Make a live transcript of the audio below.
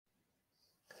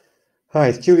Hi,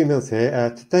 it's Julie Mills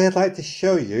here. Today I'd like to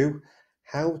show you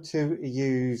how to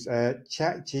use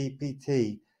Chat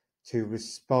GPT to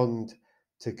respond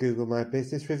to Google My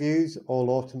Business reviews all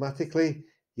automatically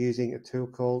using a tool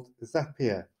called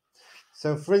Zapier.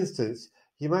 So for instance,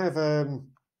 you might have a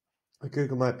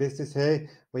Google My Business here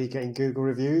where you're getting Google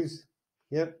reviews.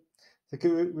 Yep. So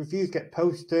Google reviews get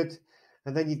posted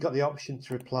and then you've got the option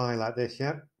to reply like this,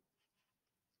 yeah?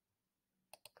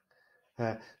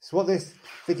 So what this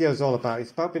video is all about, it's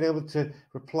about being able to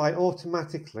reply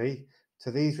automatically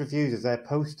to these reviews as they're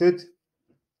posted,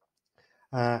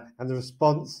 and the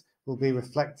response will be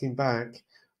reflecting back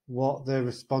what the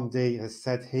respondee has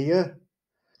said here.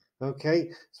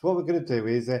 Okay, so what we're going to do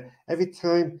is every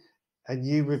time a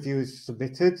new review is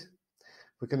submitted,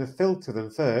 we're going to filter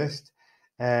them first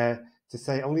to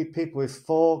say only people with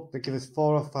that give us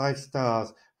 4 or 5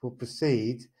 stars will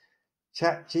proceed.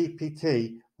 Chat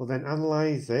GPT will then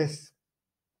analyze this,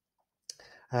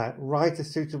 write a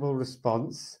suitable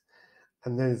response,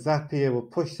 and then Zapier will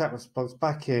push that response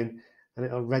back in and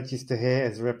it'll register here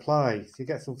as a reply. So you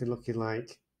get something looking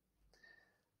like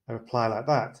a reply like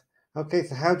that. Okay,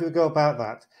 so how do we go about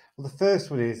that? Well, the first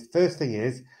thing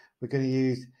is we're going to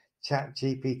use Chat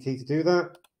GPT to do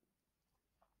that.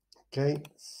 Okay,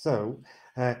 so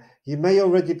you may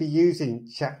already be using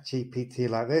Chat GPT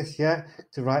like this, yeah,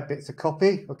 to write bits of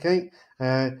copy. Okay,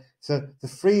 so the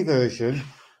free version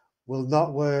will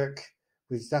not work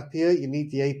with Zapier. You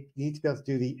need to be able to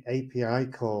do the API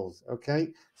calls.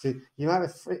 Okay, so you might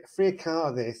have a free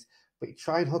account of this, but you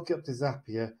try and hook it up to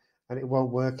Zapier and it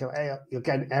won't work. You'll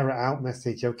get an error out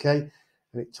message. Okay,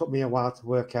 and it took me a while to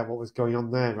work out what was going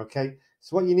on there. Okay,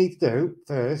 so what you need to do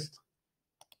first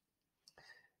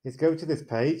is go to this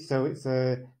page. So it's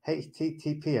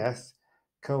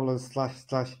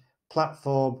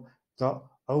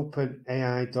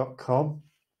https://platform.openai.com.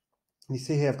 You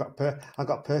see here, I've got a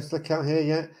personal account here,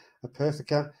 yeah, a personal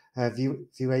account. View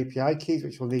API keys,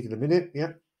 which we'll need in a minute,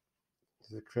 yeah.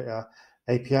 So create our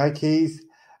API keys,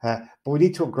 but we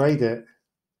need to upgrade it,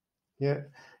 yeah.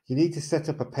 You need to set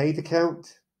up a paid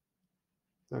account,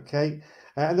 okay.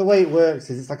 And the way it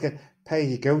works is it's like a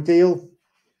pay-as-you-go deal.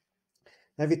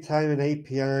 Every time an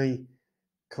API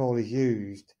call is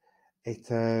used, it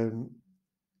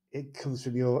comes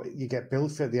from you get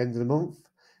billed for it at the end of the month.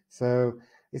 So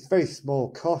it's very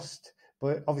small cost,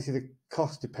 but obviously the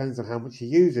cost depends on how much you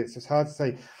use it. So it's hard to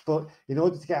say. But in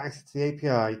order to get access to the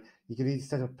API, you can need to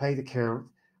set up a paid account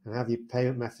and have your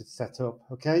payment method set up.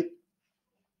 Okay.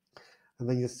 And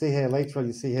then you'll see here later on,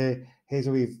 here's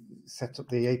where we've set up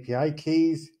the API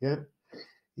keys. Yeah.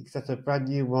 You can set up a brand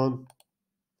new one.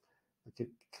 I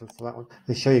could cancel that one.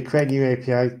 They show you create a new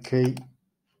API key,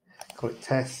 call it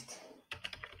test.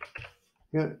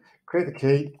 Yeah, create the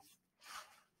key.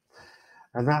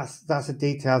 And that's the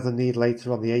details I need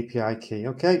later on the API key.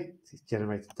 Okay, it's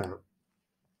generated that.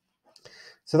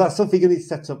 So that's something you need to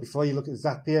set up before you look at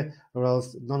Zapier, or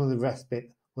else none of the rest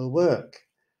bit will work.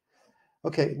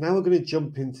 Okay, now we're going to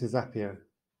jump into Zapier.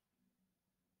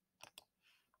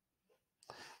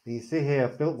 And you see here,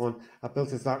 I've built one. I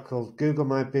built a Zap called Google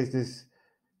My Business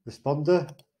Responder.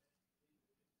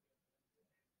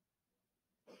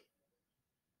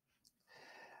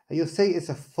 And you'll see it's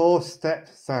a 4-step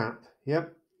Zap.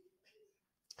 Yep.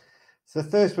 So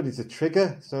the first one is a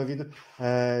trigger. So if you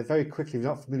very quickly, if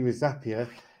you're not familiar with Zapier,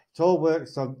 it all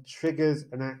works on triggers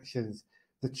and actions.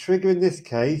 The trigger in this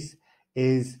case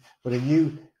is when a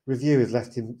new review is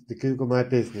left in the Google My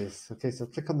Business. Okay, so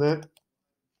click on that.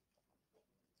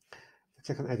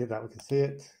 Click on edit that, we can see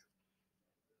it.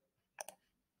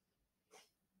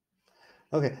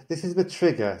 Okay, this is the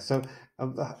trigger. So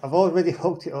I've already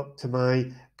hooked it up to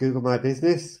my Google My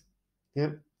Business.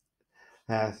 Yep.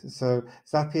 So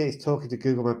Zapier is talking to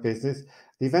Google My Business.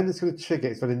 The event that's going to trigger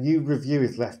is when a new review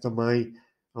is left on my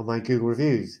Google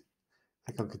reviews.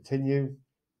 Click on continue.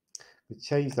 We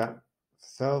change that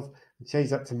change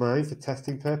that to mine for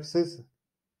testing purposes.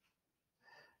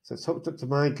 So it's hooked up to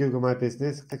my Google My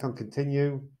Business. Click on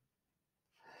continue.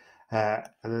 And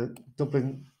then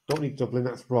Dublin, don't need Dublin,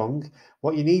 that's wrong.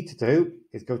 What you need to do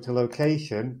is go to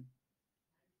location.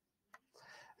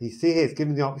 You see here, it's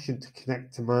giving the option to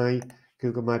connect to my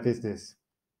Google My Business.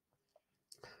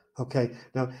 Okay,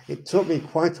 now it took me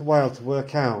quite a while to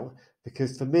work out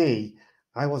because for me,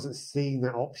 I wasn't seeing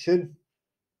that option.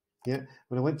 Yeah,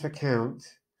 when I went to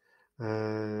account,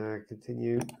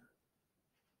 continue.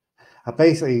 I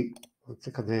basically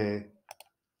click on here.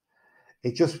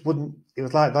 It just wouldn't. It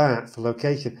was like that for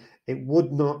location. It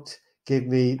would not give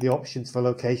me the options for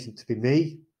location to be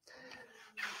me.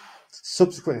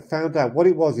 Subsequently, I found out what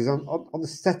it was is on the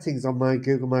settings on my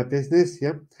Google My Business.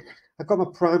 Yeah, I've got my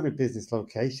primary business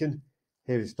location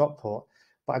here in Stockport,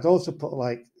 but I'd also put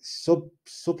like sub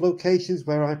locations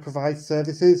where I provide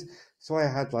services. So I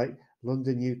had like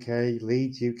London, UK,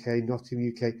 Leeds, UK,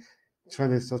 Nottingham, UK,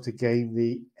 trying to sort of gain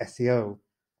the SEO.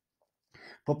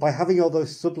 But by having all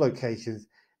those sub locations,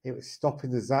 it was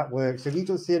stopping the Zap work. So if you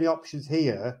don't see any options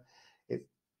here, it's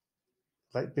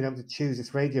like being able to choose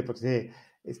this radio button here.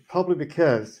 It's probably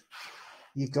because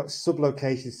you've got sub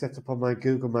locations set up on my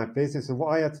Google My Business. And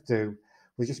what I had to do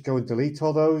was just go and delete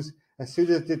all those. As soon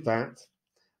as I did that,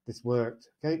 this worked.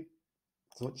 Okay,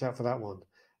 so watch out for that one.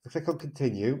 I click on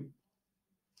continue,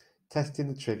 testing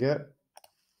the trigger,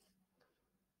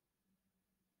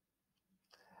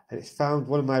 and it's found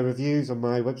one of my reviews on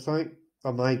my website,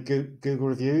 on my Google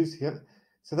reviews. Yeah,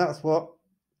 so that's what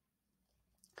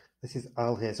this is.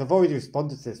 Al here. So I've already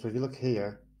responded to this. But if you look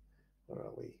here, where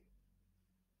are we?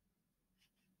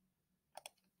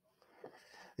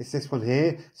 It's this one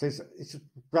here. So it's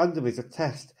randomly, it's a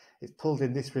test. It's pulled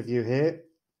in this review here.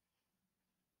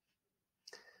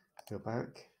 Go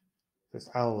back. So it's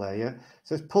Al there, yeah.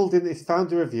 So it's pulled in, it's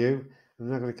found a review, and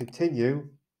then I'm going to continue.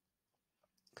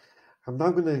 I'm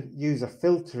now going to use a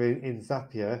filter in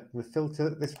Zapier. I'm going to filter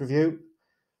this review.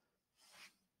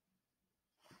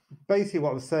 Basically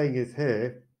what I'm saying is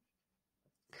here,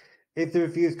 if the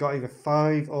review's got either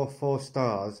 5 or 4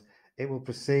 stars, it will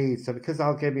proceed. So because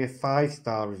Al gave me a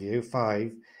 5-star review,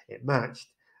 5, it matched,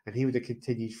 and he would have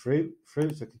continued through,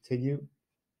 so continue.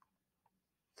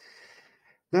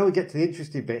 Now we get to the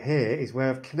interesting bit here, is where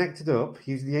I've connected up,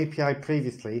 using the API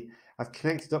previously, I've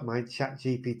connected up my Chat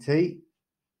GPT.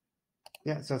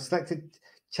 Yeah, so I've selected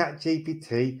Chat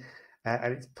GPT,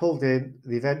 and it's pulled in.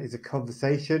 The event is a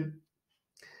conversation.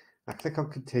 I click on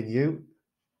continue.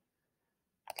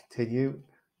 Continue.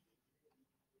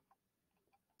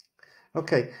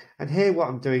 Okay, and here what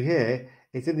I'm doing here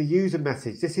is in the user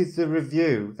message. This is the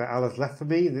review that Al has left for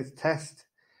me in this test.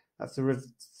 That's the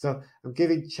so I'm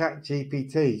giving Chat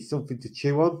GPT something to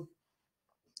chew on.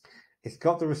 It's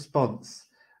got the response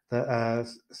that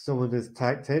someone has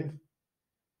typed in.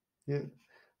 Yeah.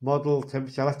 Model,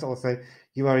 temperature. I left it all say,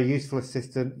 you are a useful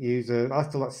assistant user. I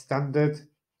left a lot standard.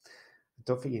 I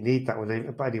don't think you need that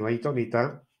one, but anyway, you don't need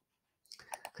that.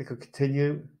 Click on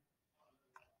continue.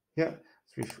 Yeah,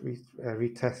 let's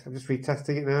retest. I'm just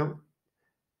retesting it now.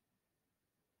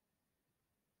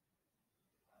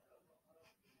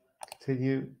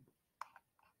 Continue.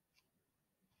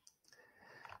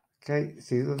 Okay,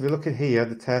 so if you look at here,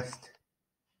 the test.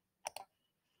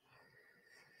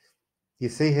 You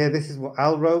see here, this is what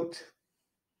Al wrote.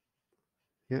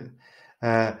 Yeah.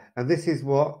 And this is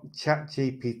what Chat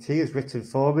GPT has written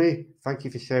for me. Thank you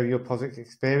for sharing your positive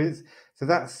experience. So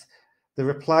that's the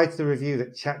reply to the review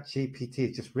that Chat GPT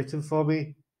has just written for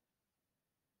me.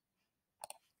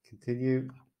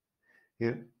 Continue.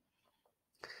 Yeah.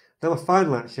 Now, my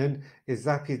final action is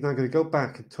Zapier is now going to go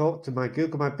back and talk to my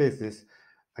Google My Business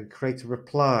and create a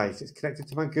reply. So it's connected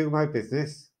to my Google My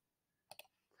Business.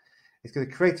 It's going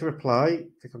to create a reply.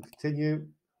 Click on continue.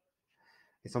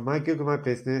 It's on my Google My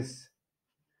Business.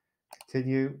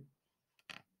 Continue.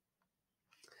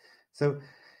 So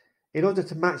in order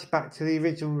to match back to the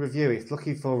original review, it's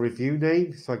looking for a review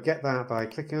name. So I get that by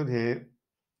clicking on here,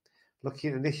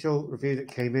 looking at the initial review that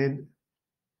came in,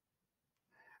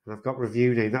 and I've got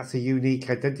review name. That's a unique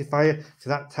identifier.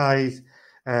 So that ties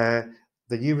the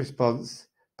new response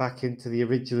back into the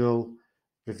original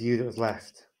review that was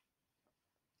left.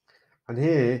 And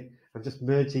here, I'm just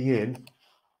merging in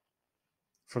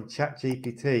from Chat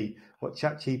GPT what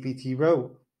Chat GPT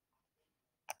wrote.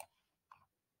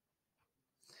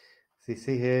 So you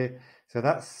see here, so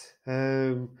that's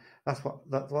what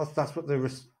the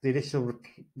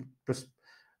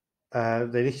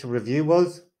initial review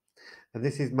was, and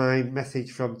this is my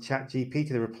message from Chat GPT,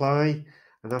 the reply,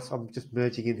 and that's I'm just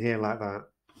merging in here like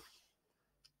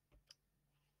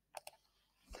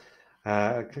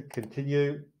that. Click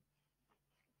continue,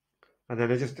 and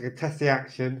then I just test the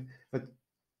action, but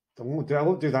I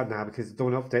won't do that now because I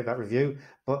don't want to update that review.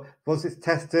 But once it's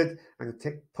tested, I can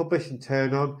tick publish and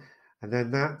turn on, and then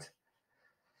that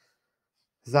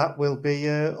will be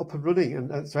up and running.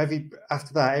 And so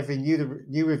after that, every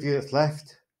new review that's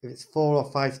left, if it's 4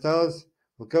 or 5 stars,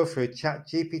 we'll go through Chat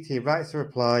GPT, writes a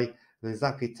reply, and then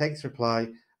Zapier takes the reply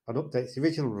and updates the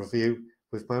original review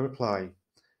with my reply.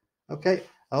 Okay,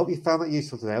 I hope you found that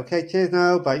useful today. Okay, cheers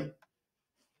now, bye.